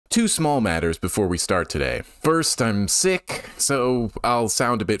Two small matters before we start today. First, I'm sick, so I'll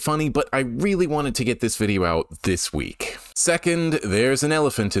sound a bit funny, but I really wanted to get this video out this week. Second, there's an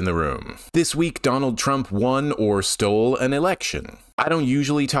elephant in the room. This week, Donald Trump won or stole an election. I don't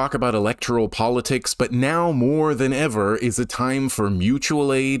usually talk about electoral politics, but now more than ever is a time for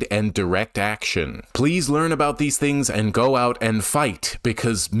mutual aid and direct action. Please learn about these things and go out and fight,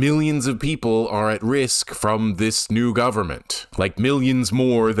 because millions of people are at risk from this new government. Like millions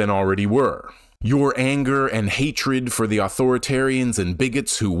more than already were. Your anger and hatred for the authoritarians and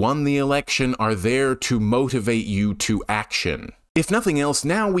bigots who won the election are there to motivate you to action. If nothing else,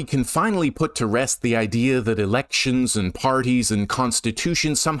 now we can finally put to rest the idea that elections and parties and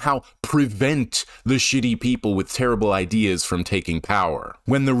constitutions somehow prevent the shitty people with terrible ideas from taking power.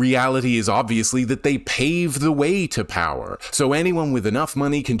 When the reality is obviously that they pave the way to power, so anyone with enough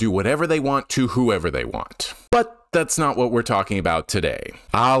money can do whatever they want to whoever they want. But that's not what we're talking about today.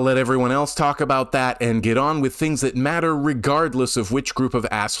 I'll let everyone else talk about that and get on with things that matter regardless of which group of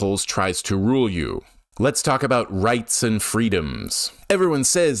assholes tries to rule you. Let's talk about rights and freedoms. Everyone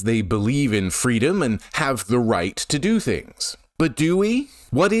says they believe in freedom and have the right to do things. But do we?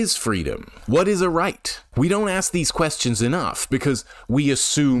 What is freedom? What is a right? We don't ask these questions enough because we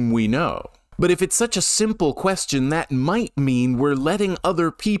assume we know. But if it's such a simple question, that might mean we're letting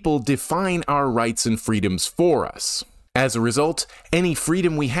other people define our rights and freedoms for us. As a result, any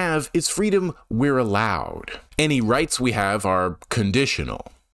freedom we have is freedom we're allowed. Any rights we have are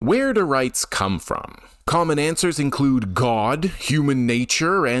conditional. Where do rights come from? Common answers include God, human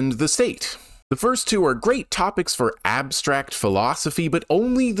nature, and the state. The first two are great topics for abstract philosophy, but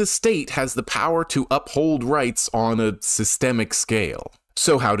only the state has the power to uphold rights on a systemic scale.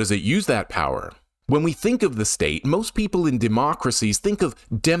 So how does it use that power? When we think of the state, most people in democracies think of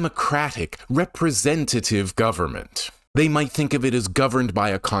democratic, representative government. They might think of it as governed by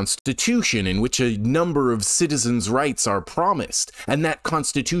a constitution in which a number of citizens' rights are promised, and that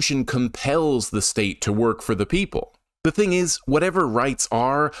constitution compels the state to work for the people. The thing is, whatever rights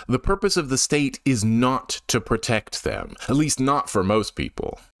are, the purpose of the state is not to protect them, at least not for most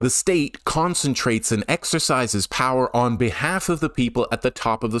people. The state concentrates and exercises power on behalf of the people at the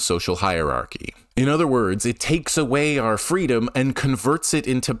top of the social hierarchy. In other words, it takes away our freedom and converts it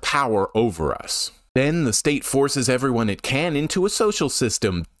into power over us. Then the state forces everyone it can into a social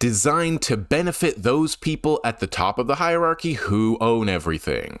system designed to benefit those people at the top of the hierarchy who own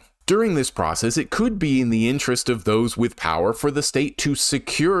everything. During this process, it could be in the interest of those with power for the state to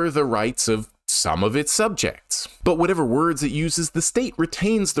secure the rights of some of its subjects. But whatever words it uses, the state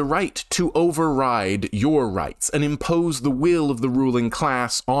retains the right to override your rights and impose the will of the ruling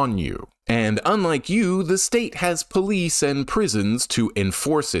class on you. And unlike you, the state has police and prisons to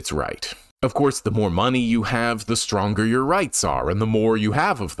enforce its right. Of course, the more money you have, the stronger your rights are, and the more you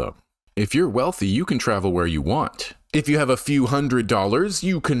have of them. If you're wealthy, you can travel where you want. If you have a few $100s,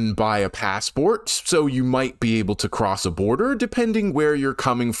 you can buy a passport, so you might be able to cross a border depending where you're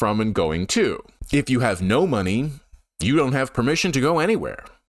coming from and going to. If you have no money, you don't have permission to go anywhere.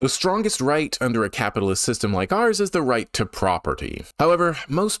 The strongest right under a capitalist system like ours is the right to property. However,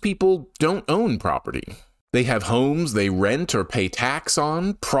 most people don't own property. They have homes they rent or pay tax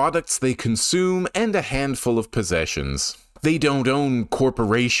on, products they consume, and a handful of possessions. They don't own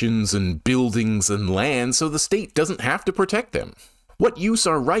corporations and buildings and land, so the state doesn't have to protect them. What use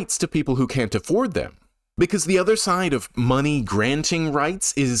are rights to people who can't afford them? Because the other side of money granting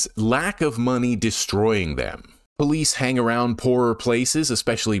rights is lack of money destroying them. Police hang around poorer places,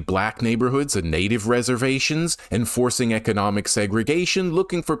 especially black neighborhoods and native reservations, enforcing economic segregation,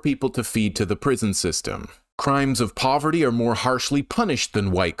 looking for people to feed to the prison system. Crimes of poverty are more harshly punished than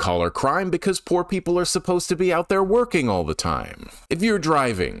white-collar crime because poor people are supposed to be out there working all the time. If you're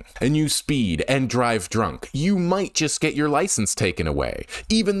driving, and you speed and drive drunk, you might just get your license taken away,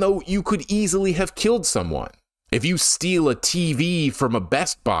 even though you could easily have killed someone. If you steal a TV from a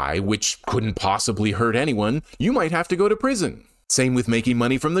Best Buy, which couldn't possibly hurt anyone, you might have to go to prison. Same with making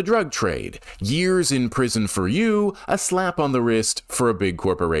money from the drug trade. Years in prison for you, a slap on the wrist for a big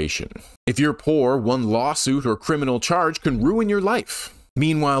corporation. If you're poor, one lawsuit or criminal charge can ruin your life.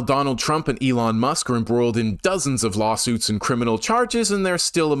 Meanwhile, Donald Trump and Elon Musk are embroiled in dozens of lawsuits and criminal charges, and they're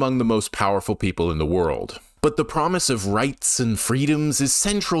still among the most powerful people in the world. But the promise of rights and freedoms is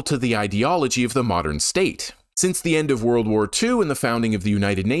central to the ideology of the modern state. Since the end of World War II and the founding of the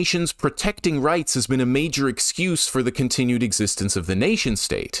United Nations, protecting rights has been a major excuse for the continued existence of the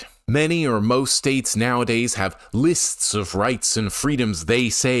nation-state. Many or most states nowadays have lists of rights and freedoms they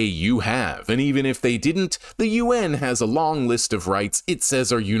say you have, and even if they didn't, the UN has a long list of rights it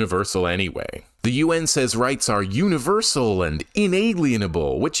says are universal anyway. The UN says rights are universal and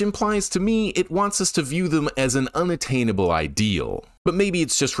inalienable, which implies to me it wants us to view them as an unattainable ideal. But maybe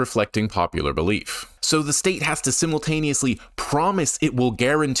it's just reflecting popular belief. So the state has to simultaneously promise it will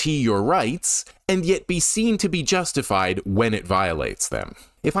guarantee your rights, and yet be seen to be justified when it violates them.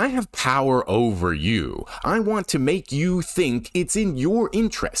 If I have power over you, I want to make you think it's in your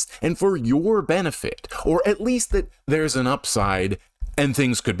interest and for your benefit, or at least that there's an upside and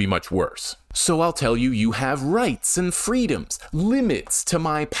things could be much worse. So I'll tell you, you have rights and freedoms, limits to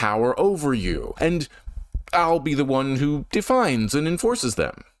my power over you, and I'll be the one who defines and enforces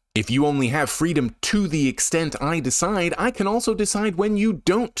them. If you only have freedom to the extent I decide, I can also decide when you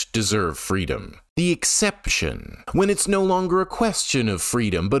don't deserve freedom. The exception, when it's no longer a question of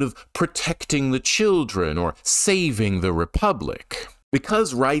freedom, but of protecting the children or saving the republic.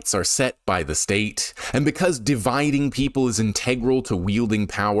 Because rights are set by the state, and because dividing people is integral to wielding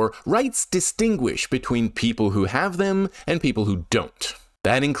power, rights distinguish between people who have them and people who don't.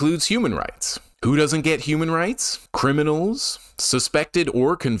 That includes human rights. Who doesn't get human rights? Criminals, suspected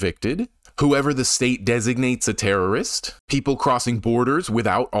or convicted, whoever the state designates a terrorist, people crossing borders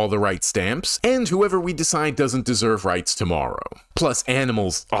without all the right stamps, and whoever we decide doesn't deserve rights tomorrow. Plus,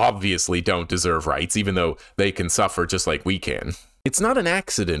 animals obviously don't deserve rights, even though they can suffer just like we can. It's not an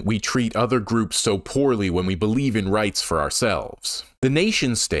accident we treat other groups so poorly when we believe in rights for ourselves. The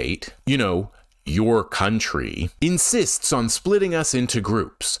nation state, your country, insists on splitting us into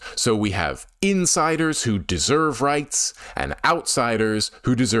groups, so we have insiders who deserve rights and outsiders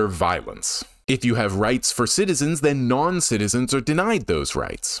who deserve violence. If you have rights for citizens, then non-citizens are denied those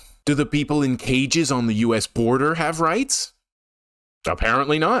rights. Do the people in cages on the US border have rights?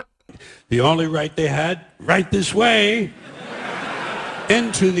 Apparently not. The only right they had, right this way,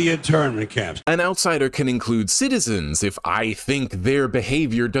 into the internment camps. An outsider can include citizens if I think their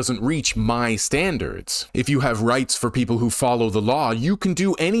behavior doesn't reach my standards. If you have rights for people who follow the law, you can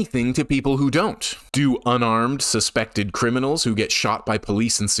do anything to people who don't. Do unarmed, suspected criminals who get shot by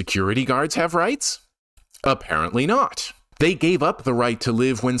police and security guards have rights? Apparently not. They gave up the right to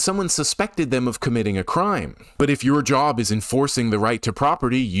live when someone suspected them of committing a crime. But if your job is enforcing the right to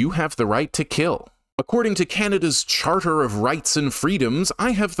property, you have the right to kill. According to Canada's Charter of Rights and Freedoms,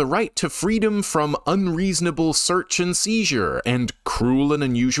 I have the right to freedom from unreasonable search and seizure and cruel and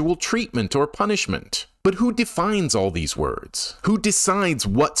unusual treatment or punishment. But who defines all these words? Who decides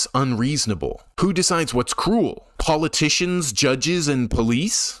what's unreasonable? Who decides what's cruel? Politicians, judges, and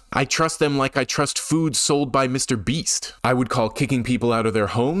police? I trust them like I trust food sold by Mr. Beast. I would call kicking people out of their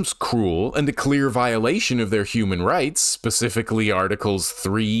homes cruel and a clear violation of their human rights, specifically Articles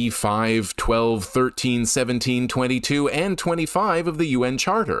 3, 5, 12, 13, 17, 22, and 25 of the UN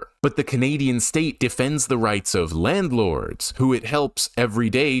Charter. But the Canadian state defends the rights of landlords, who it helps every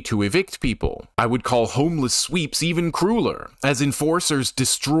day to evict people. I would call homeless sweeps even crueler, as enforcers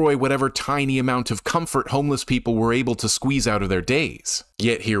destroy whatever tiny amount of comfort homeless people were able to squeeze out of their days.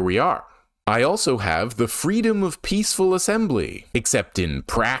 Yet here we are. I also have the freedom of peaceful assembly, except in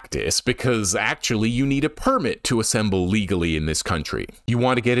practice, because actually you need a permit to assemble legally in this country. You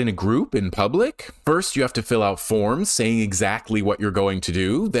want to get in a group in public? First, you have to fill out forms saying exactly what you're going to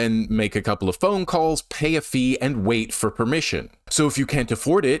do, then make a couple of phone calls, pay a fee, and wait for permission. So if you can't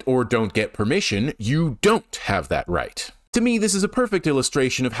afford it or don't get permission, you don't have that right. To me, this is a perfect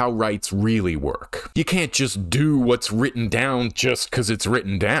illustration of how rights really work. You can't just do what's written down just because it's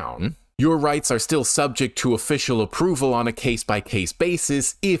written down. Your rights are still subject to official approval on a case-by-case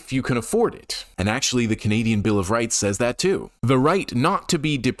basis if you can afford it. And actually, the Canadian Bill of Rights says that too. The right not to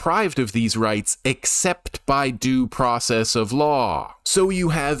be deprived of these rights except by due process of law. So you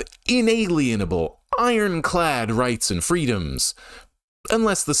have inalienable, ironclad rights and freedoms,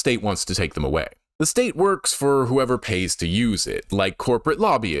 unless the state wants to take them away. The state works for whoever pays to use it, like corporate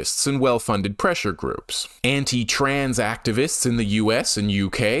lobbyists and well-funded pressure groups. Anti-trans activists in the US and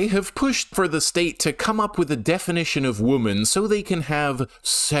UK have pushed for the state to come up with a definition of woman so they can have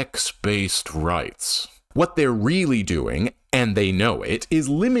sex-based rights. What they're really doing, and they know it, is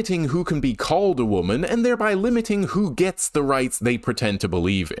limiting who can be called a woman and thereby limiting who gets the rights they pretend to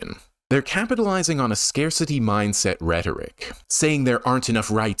believe in. They're capitalizing on a scarcity mindset rhetoric, saying there aren't enough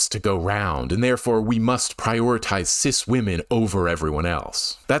rights to go round, and therefore we must prioritize cis women over everyone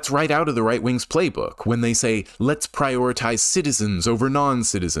else. That's right out of the right wing's playbook, when they say, let's prioritize citizens over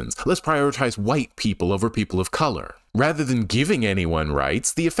non-citizens, let's prioritize white people over people of color. Rather than giving anyone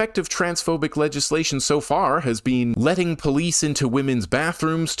rights, the effect of transphobic legislation so far has been letting police into women's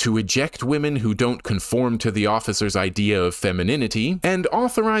bathrooms to eject women who don't conform to the officer's idea of femininity, and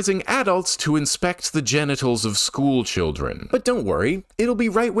authorizing adults to inspect the genitals of school children. But don't worry, it'll be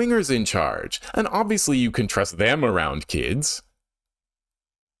right-wingers in charge, and obviously you can trust them around kids.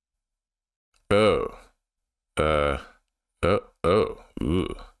 Oh.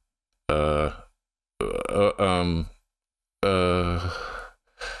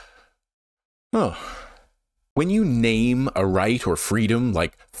 When you name a right or freedom,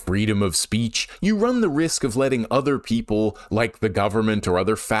 like freedom of speech, you run the risk of letting other people, like the government or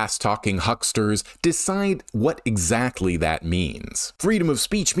other fast-talking hucksters, decide what exactly that means. Freedom of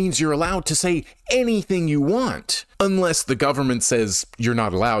speech means you're allowed to say anything you want, unless the government says you're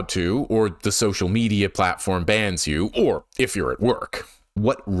not allowed to, or the social media platform bans you, or if you're at work.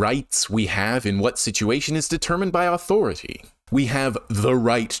 What rights we have in what situation is determined by authority. We have the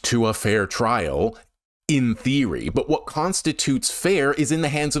right to a fair trial, in theory, but what constitutes fair is in the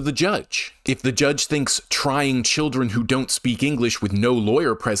hands of the judge. If the judge thinks trying children who don't speak English with no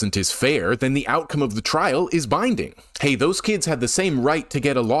lawyer present is fair, then the outcome of the trial is binding. Hey, those kids had the same right to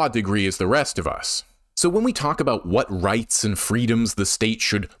get a law degree as the rest of us. So when we talk about what rights and freedoms the state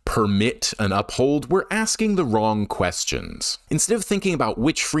should permit and uphold, we're asking the wrong questions. Instead of thinking about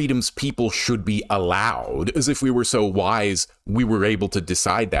which freedoms people should be allowed, as if we were so wise we were able to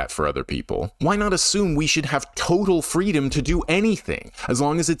decide that for other people, why not assume we should have total freedom to do anything, as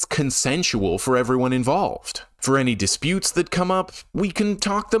long as it's consensual for everyone involved? For any disputes that come up, we can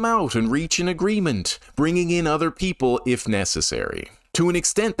talk them out and reach an agreement, bringing in other people if necessary. To an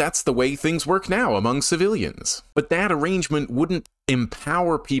extent, that's the way things work now among civilians. But that arrangement wouldn't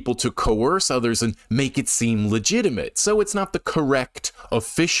empower people to coerce others and make it seem legitimate, so it's not the correct,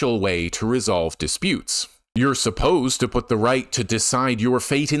 official way to resolve disputes. You're supposed to put the right to decide your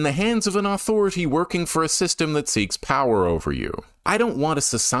fate in the hands of an authority working for a system that seeks power over you. I don't want a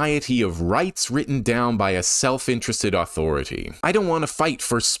society of rights written down by a self-interested authority. I don't want to fight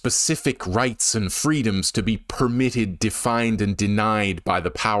for specific rights and freedoms to be permitted, defined, and denied by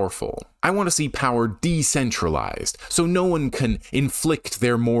the powerful. I want to see power decentralized, so no one can inflict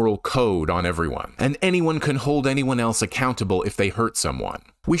their moral code on everyone, and anyone can hold anyone else accountable if they hurt someone.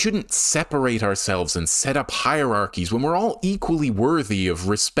 We shouldn't separate ourselves and set up hierarchies when we're all equally worthy of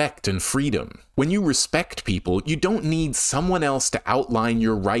respect and freedom. When you respect people, you don't need someone else to outline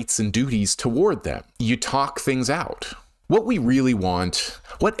your rights and duties toward them. You talk things out. What we really want,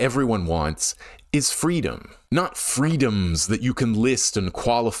 what everyone wants, is freedom, not freedoms that you can list and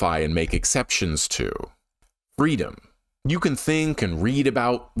qualify and make exceptions to. Freedom. You can think and read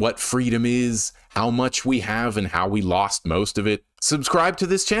about what freedom is, how much we have and how we lost most of it. Subscribe to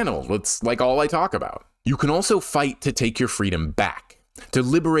this channel, that's like all I talk about. You can also fight to take your freedom back, to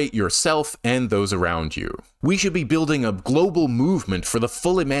liberate yourself and those around you. We should be building a global movement for the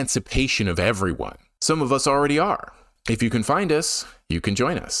full emancipation of everyone. Some of us already are. If you can find us, you can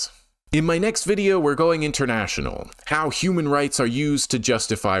join us. In my next video, we're going international, how human rights are used to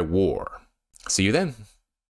justify war. See you then.